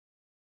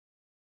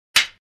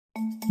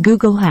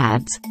Google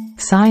Ads,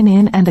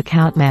 Sign-in and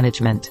Account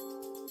Management.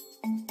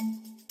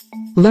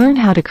 Learn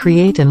how to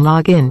create and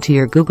log in to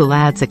your Google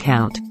Ads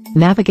account,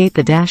 navigate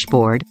the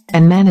dashboard,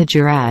 and manage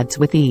your ads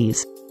with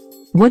ease.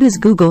 What is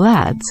Google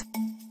Ads?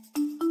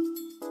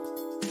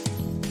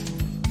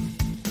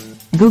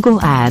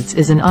 Google Ads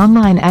is an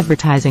online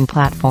advertising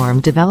platform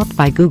developed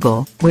by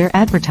Google, where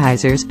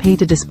advertisers pay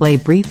to display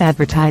brief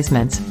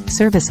advertisements,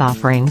 service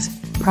offerings,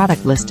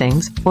 product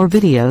listings, or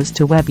videos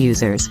to web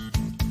users.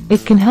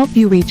 It can help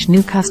you reach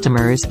new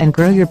customers and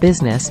grow your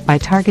business by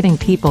targeting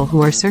people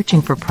who are searching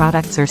for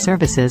products or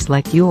services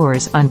like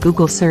yours on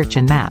Google Search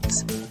and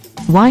Maps.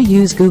 Why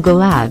use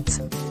Google Ads?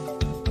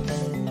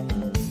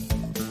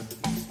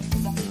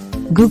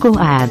 Google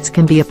Ads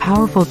can be a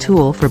powerful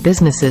tool for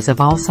businesses of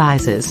all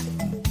sizes.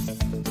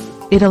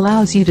 It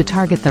allows you to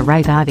target the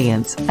right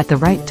audience, at the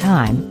right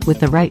time, with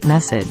the right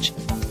message.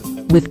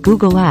 With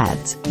Google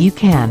Ads, you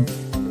can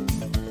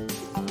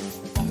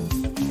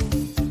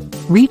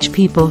reach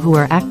people who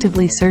are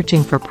actively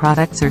searching for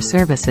products or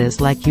services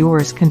like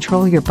yours,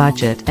 control your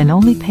budget and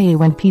only pay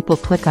when people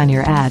click on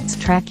your ads,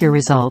 track your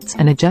results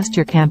and adjust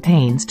your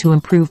campaigns to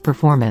improve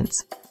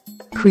performance.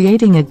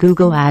 Creating a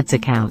Google Ads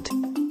account.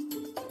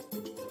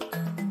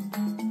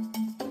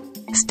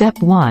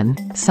 Step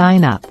 1.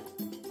 Sign up.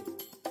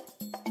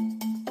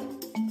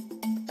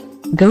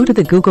 Go to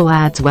the Google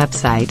Ads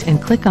website and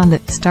click on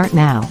the Start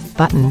Now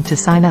button to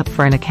sign up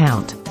for an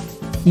account.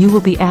 You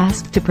will be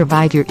asked to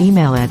provide your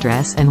email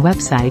address and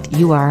website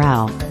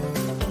URL.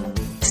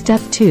 Step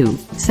 2.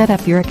 Set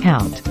up your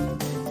account.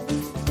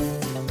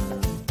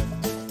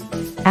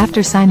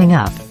 After signing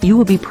up, you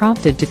will be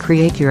prompted to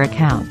create your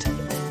account.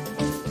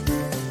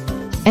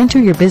 Enter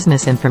your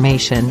business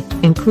information,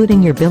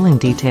 including your billing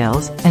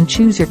details, and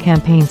choose your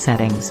campaign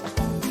settings.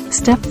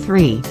 Step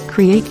 3.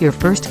 Create your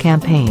first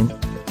campaign.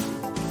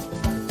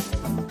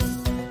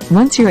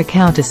 Once your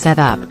account is set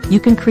up, you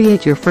can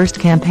create your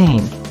first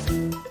campaign.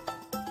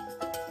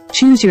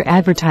 Choose your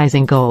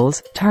advertising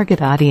goals,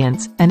 target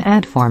audience, and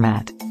ad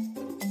format.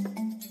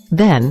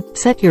 Then,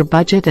 set your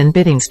budget and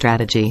bidding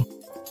strategy.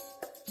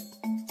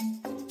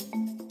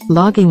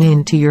 Logging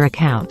in to your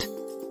account.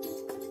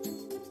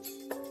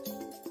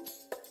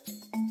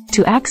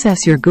 To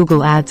access your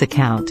Google Ads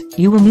account,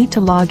 you will need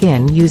to log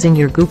in using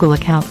your Google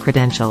account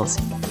credentials.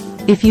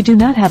 If you do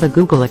not have a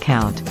Google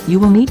account, you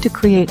will need to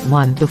create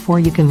one before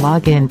you can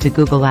log in to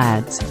Google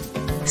Ads.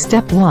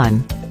 Step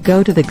 1.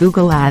 Go to the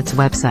Google Ads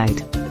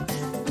website.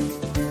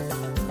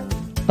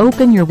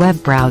 Open your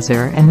web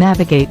browser and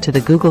navigate to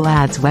the Google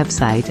Ads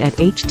website at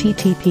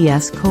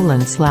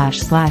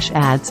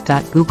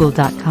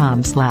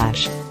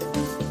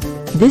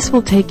https://ads.google.com/. This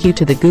will take you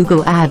to the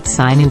Google Ads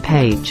sign-in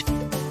page.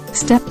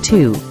 Step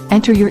 2.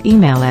 Enter your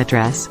email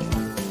address.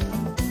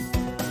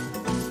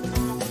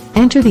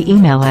 Enter the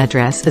email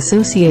address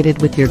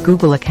associated with your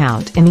Google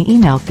account in the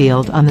email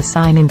field on the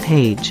sign-in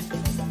page.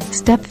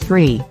 Step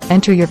 3.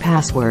 Enter your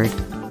password.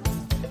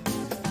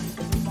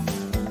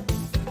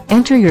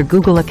 Enter your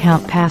Google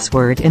account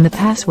password in the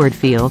password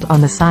field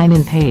on the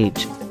sign-in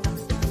page.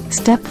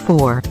 Step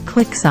 4.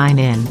 Click Sign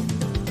In.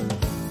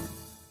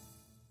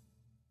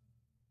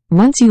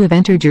 Once you have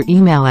entered your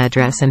email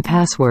address and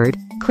password,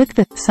 click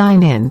the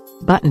Sign In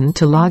button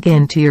to log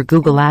in to your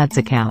Google Ads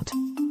account.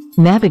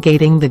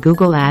 Navigating the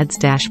Google Ads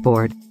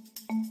dashboard.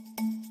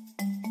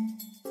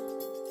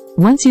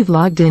 Once you've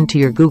logged into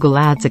your Google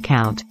Ads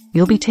account,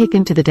 you'll be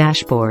taken to the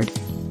dashboard.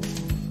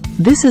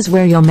 This is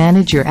where you'll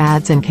manage your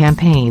ads and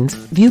campaigns,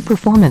 view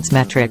performance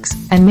metrics,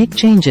 and make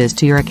changes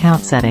to your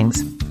account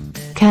settings.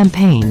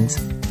 Campaigns.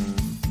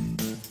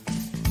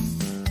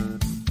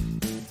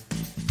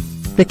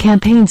 The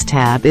Campaigns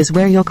tab is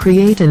where you'll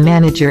create and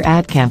manage your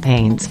ad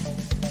campaigns.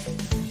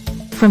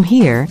 From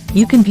here,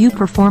 you can view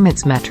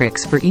performance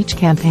metrics for each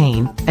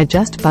campaign,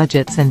 adjust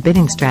budgets and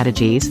bidding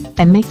strategies,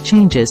 and make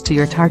changes to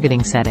your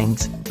targeting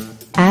settings.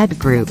 Ad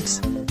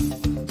groups.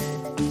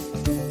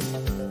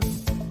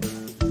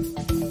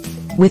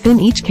 Within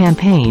each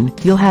campaign,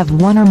 you'll have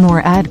one or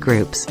more ad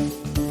groups.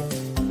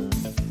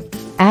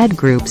 Ad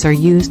groups are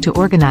used to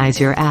organize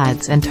your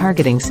ads and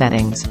targeting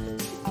settings.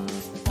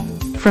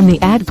 From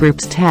the Ad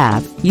Groups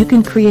tab, you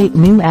can create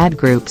new ad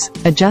groups,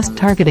 adjust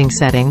targeting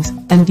settings,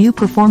 and view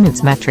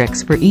performance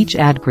metrics for each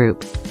ad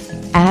group.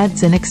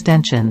 Ads and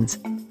extensions.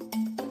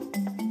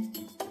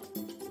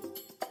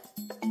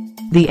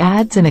 The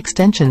Ads and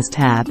Extensions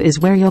tab is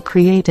where you'll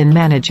create and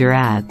manage your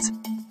ads.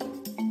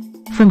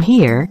 From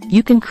here,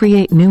 you can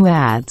create new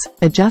ads,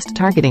 adjust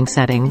targeting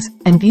settings,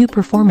 and view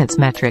performance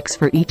metrics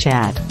for each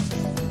ad.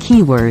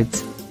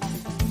 Keywords.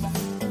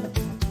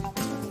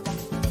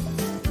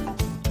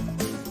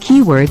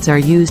 Keywords are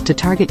used to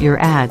target your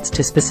ads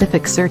to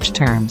specific search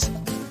terms.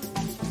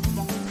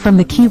 From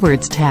the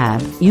Keywords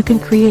tab, you can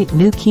create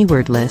new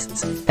keyword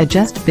lists,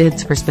 adjust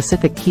bids for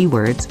specific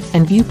keywords,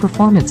 and view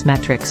performance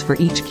metrics for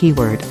each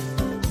keyword.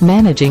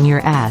 Managing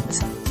your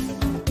ads.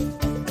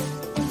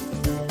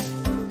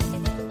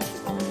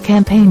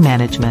 Campaign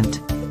management.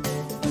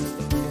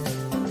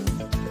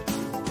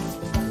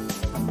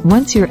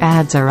 Once your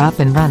ads are up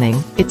and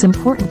running, it's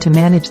important to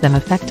manage them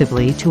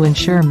effectively to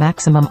ensure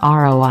maximum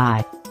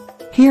ROI.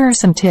 Here are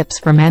some tips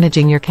for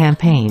managing your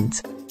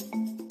campaigns.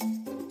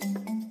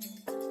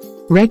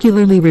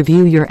 Regularly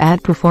review your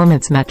ad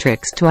performance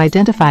metrics to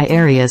identify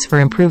areas for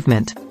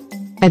improvement.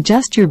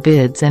 Adjust your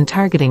bids and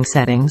targeting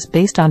settings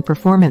based on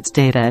performance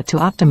data to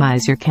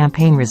optimize your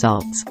campaign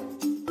results.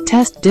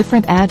 Test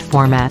different ad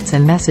formats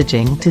and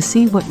messaging to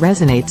see what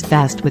resonates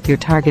best with your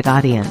target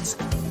audience.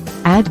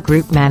 Ad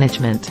group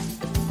management.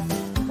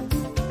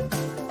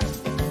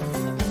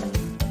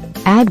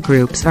 Ad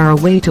groups are a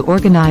way to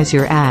organize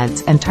your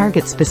ads and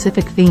target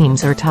specific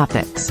themes or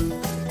topics.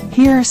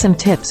 Here are some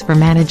tips for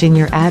managing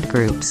your ad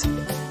groups.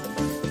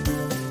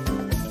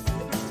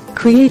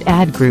 Create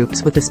ad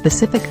groups with a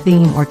specific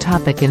theme or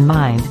topic in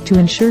mind to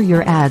ensure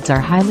your ads are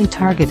highly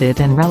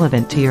targeted and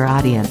relevant to your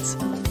audience.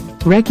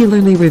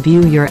 Regularly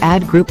review your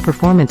ad group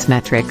performance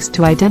metrics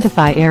to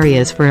identify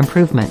areas for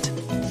improvement.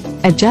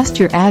 Adjust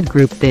your ad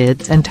group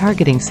bids and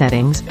targeting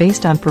settings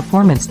based on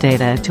performance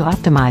data to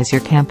optimize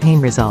your campaign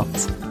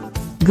results.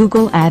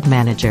 Google Ad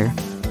Manager.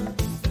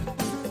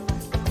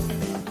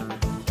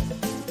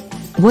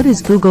 What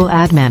is Google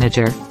Ad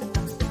Manager?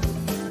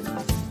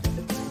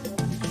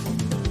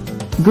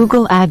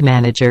 Google Ad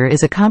Manager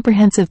is a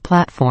comprehensive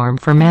platform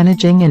for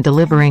managing and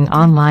delivering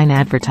online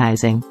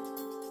advertising.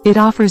 It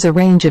offers a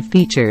range of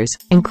features,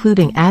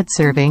 including ad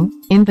serving,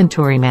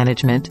 inventory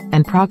management,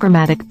 and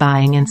programmatic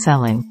buying and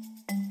selling.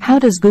 How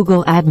does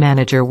Google Ad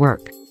Manager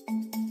work?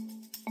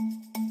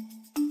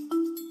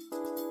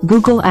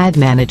 Google Ad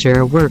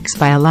Manager works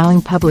by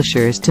allowing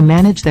publishers to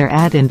manage their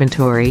ad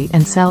inventory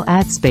and sell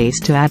ad space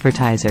to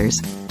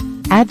advertisers.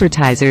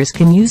 Advertisers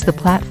can use the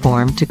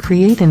platform to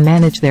create and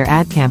manage their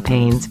ad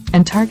campaigns,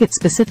 and target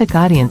specific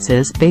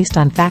audiences based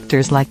on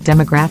factors like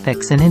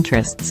demographics and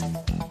interests.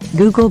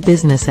 Google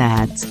Business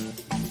Ads.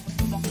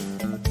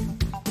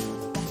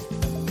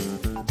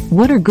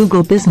 What are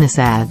Google Business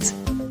Ads?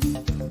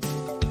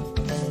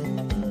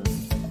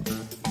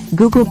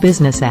 Google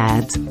Business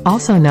Ads,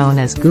 also known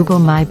as Google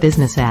My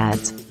Business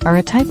Ads, are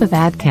a type of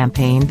ad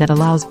campaign that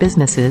allows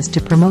businesses to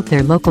promote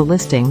their local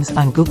listings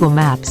on Google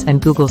Maps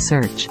and Google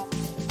Search.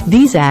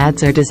 These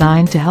ads are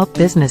designed to help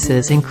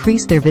businesses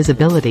increase their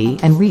visibility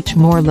and reach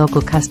more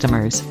local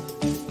customers.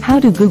 How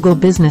do Google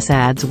Business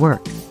Ads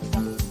work?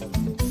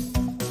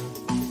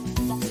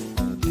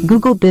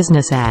 Google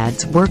Business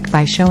Ads work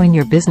by showing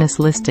your business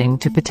listing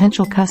to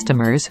potential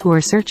customers who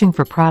are searching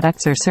for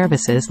products or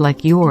services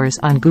like yours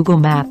on Google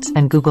Maps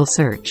and Google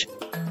Search.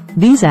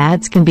 These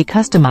ads can be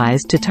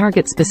customized to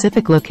target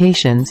specific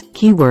locations,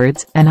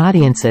 keywords, and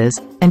audiences,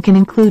 and can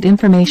include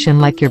information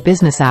like your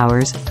business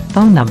hours,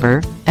 phone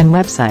number, and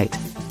website.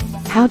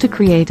 How to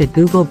create a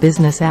Google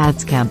Business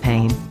Ads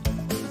campaign.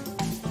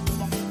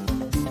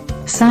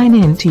 Sign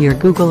in to your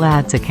Google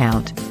Ads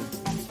account.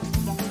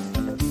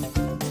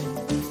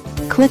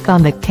 Click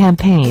on the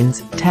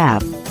Campaigns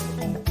tab.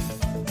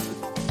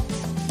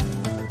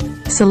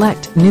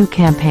 Select New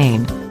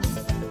Campaign.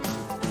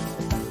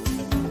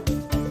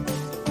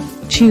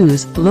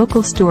 Choose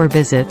Local Store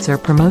Visits or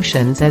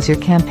Promotions as your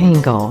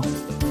campaign goal.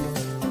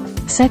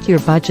 Set your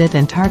budget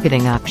and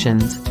targeting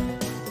options.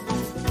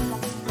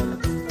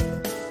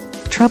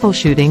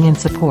 Troubleshooting and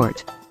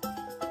support.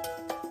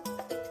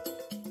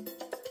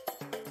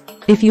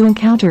 If you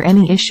encounter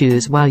any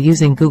issues while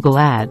using Google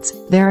Ads,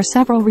 there are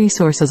several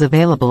resources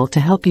available to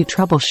help you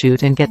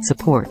troubleshoot and get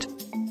support.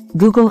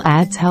 Google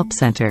Ads Help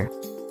Center.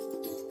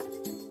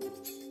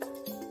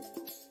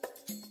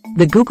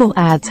 The Google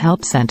Ads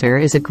Help Center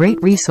is a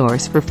great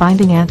resource for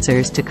finding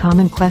answers to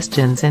common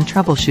questions and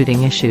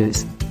troubleshooting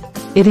issues.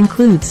 It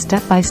includes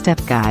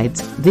step-by-step guides,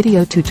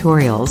 video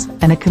tutorials,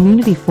 and a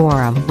community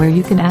forum where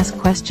you can ask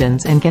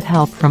questions and get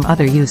help from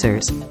other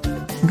users.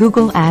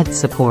 Google Ads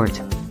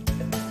Support.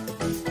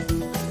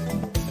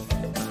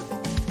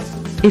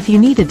 If you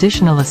need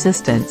additional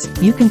assistance,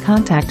 you can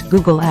contact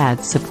Google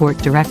Ads Support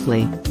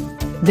directly.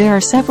 There are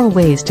several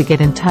ways to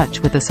get in touch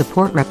with a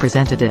support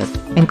representative,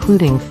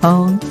 including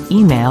phone,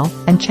 email,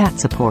 and chat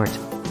support.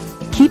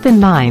 Keep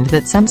in mind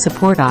that some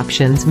support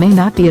options may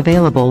not be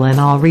available in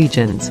all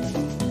regions.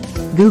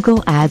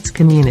 Google Ads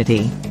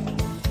Community.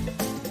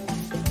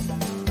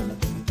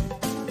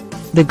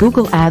 The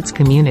Google Ads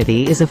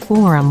Community is a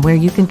forum where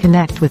you can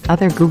connect with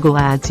other Google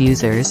Ads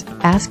users,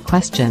 ask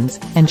questions,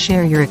 and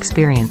share your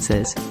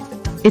experiences.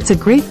 It's a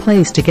great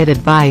place to get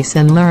advice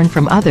and learn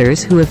from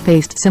others who have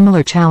faced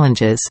similar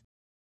challenges.